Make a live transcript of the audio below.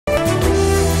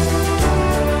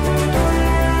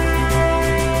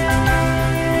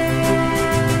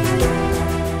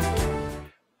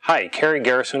Hi, Kerry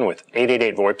Garrison with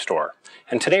 888 VoIP Store,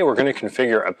 and today we're going to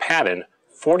configure a Patton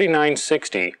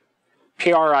 4960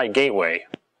 PRI Gateway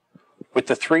with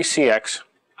the 3CX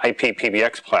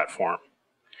IP-PBX platform.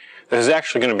 This is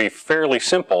actually going to be fairly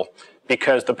simple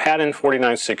because the Patton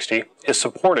 4960 is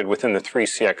supported within the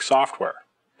 3CX software.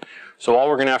 So all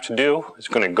we're going to have to do is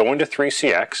going to go into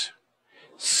 3CX,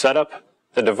 set up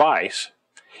the device.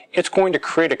 It's going to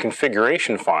create a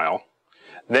configuration file.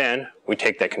 Then we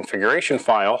take that configuration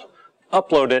file,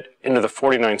 upload it into the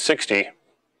 4960,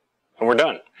 and we're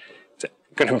done. It's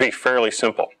going to be fairly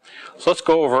simple. So let's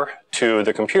go over to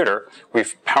the computer.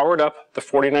 We've powered up the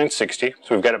 4960,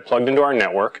 so we've got it plugged into our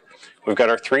network. We've got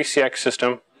our 3CX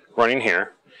system running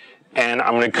here. And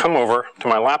I'm going to come over to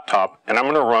my laptop, and I'm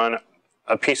going to run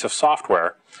a piece of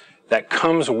software that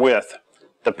comes with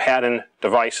the Patton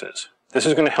devices. This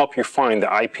is going to help you find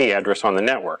the IP address on the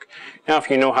network. Now, if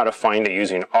you know how to find it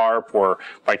using ARP or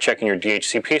by checking your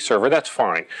DHCP server, that's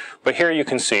fine. But here you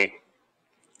can see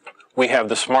we have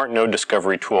the Smart Node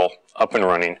Discovery tool up and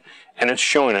running, and it's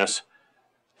showing us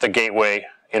the gateway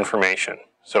information.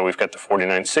 So we've got the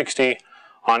 4960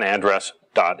 on address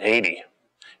 .80.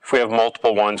 If we have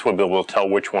multiple ones, we'll be able to tell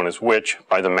which one is which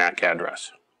by the MAC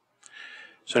address.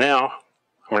 So now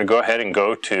I'm going to go ahead and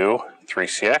go to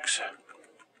 3CX.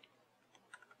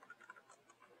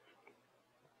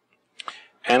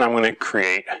 And I'm going to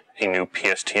create a new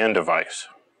PSTN device.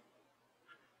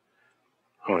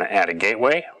 I'm going to add a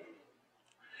gateway.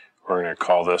 We're going to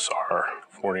call this our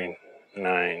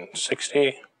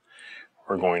 4960.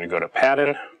 We're going to go to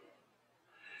Patton.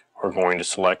 We're going to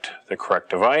select the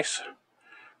correct device.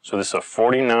 So this is a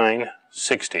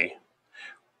 4960.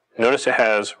 Notice it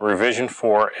has revision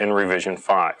 4 and revision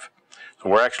 5. So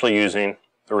we're actually using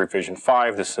the revision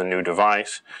 5. This is a new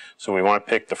device. So we want to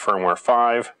pick the firmware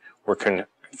 5. We're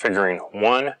configuring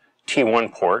one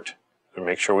T1 port, and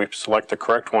make sure we select the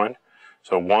correct one.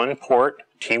 So one port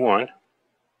T1. I'm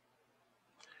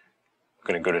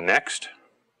going to go to Next,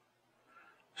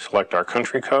 select our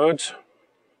country codes.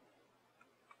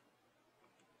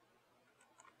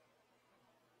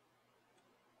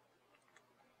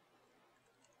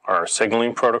 Our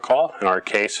signaling protocol, in our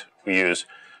case we use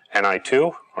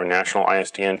NI2 or National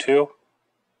ISDN 2.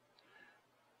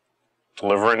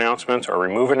 Deliver announcements or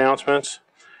remove announcements.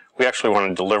 We actually want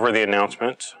to deliver the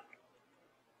announcements.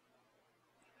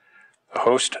 The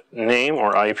host name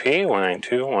or IP,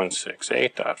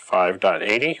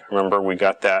 192.168.5.80. Remember, we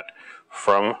got that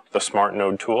from the Smart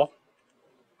Node tool.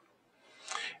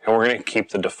 And we're going to keep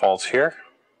the defaults here.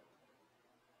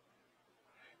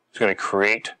 It's going to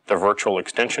create the virtual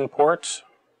extension ports.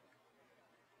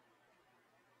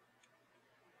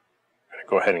 I'm going to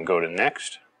go ahead and go to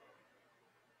Next.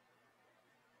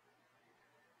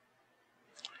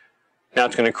 Now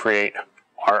it's going to create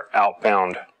our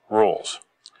outbound rules.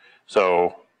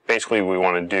 So basically we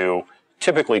want to do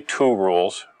typically two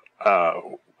rules, a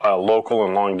local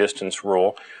and long distance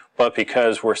rule, but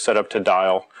because we're set up to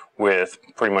dial with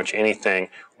pretty much anything,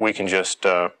 we can just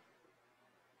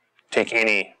take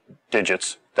any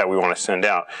digits that we want to send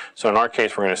out. So in our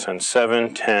case we're going to send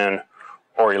 7, 10,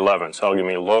 or 11. So that'll give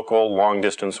me local, long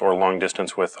distance, or long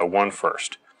distance with a 1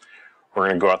 first. We're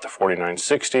going to go out to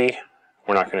 4960.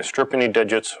 We're not going to strip any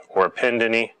digits or append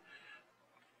any,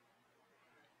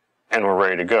 and we're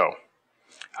ready to go.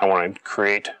 I want to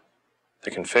create the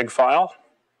config file,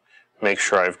 make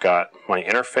sure I've got my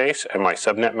interface and my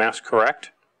subnet mask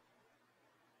correct.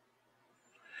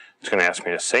 It's going to ask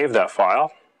me to save that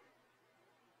file.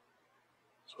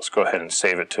 So let's go ahead and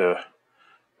save it to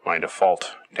my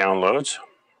default downloads.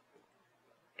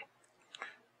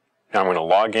 Now I'm going to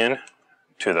log in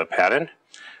to the Patton.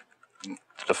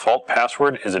 The default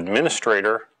password is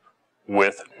administrator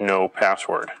with no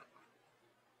password.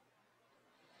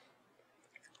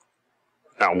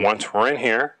 Now once we're in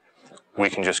here,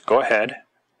 we can just go ahead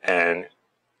and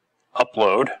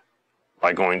upload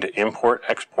by going to import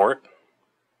export.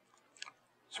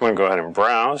 So I'm going to go ahead and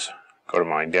browse, go to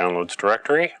my downloads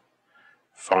directory,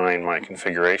 find my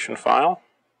configuration file,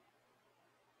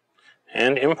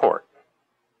 and import.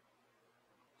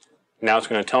 Now it's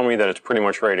going to tell me that it's pretty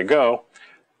much ready to go.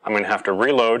 I'm going to have to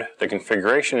reload the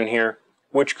configuration in here,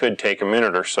 which could take a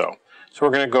minute or so. So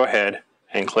we're going to go ahead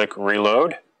and click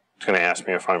Reload. It's going to ask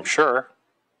me if I'm sure.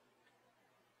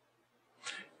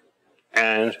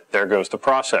 And there goes the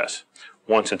process.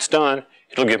 Once it's done,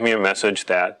 it'll give me a message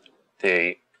that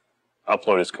the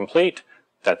upload is complete,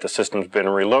 that the system's been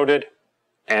reloaded,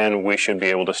 and we should be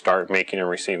able to start making and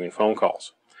receiving phone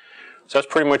calls. So that's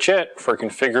pretty much it for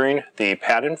configuring the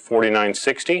Patton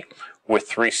 4960 with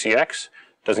 3CX.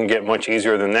 Doesn't get much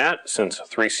easier than that, since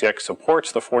 3CX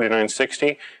supports the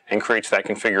 4960 and creates that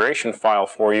configuration file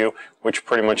for you, which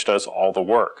pretty much does all the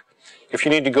work. If you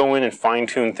need to go in and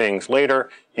fine-tune things later,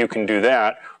 you can do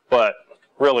that, but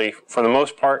really, for the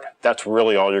most part, that's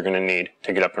really all you're going to need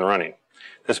to get up and running.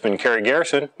 This has been Kerry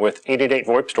Garrison with 888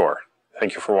 VoIP Store.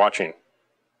 Thank you for watching.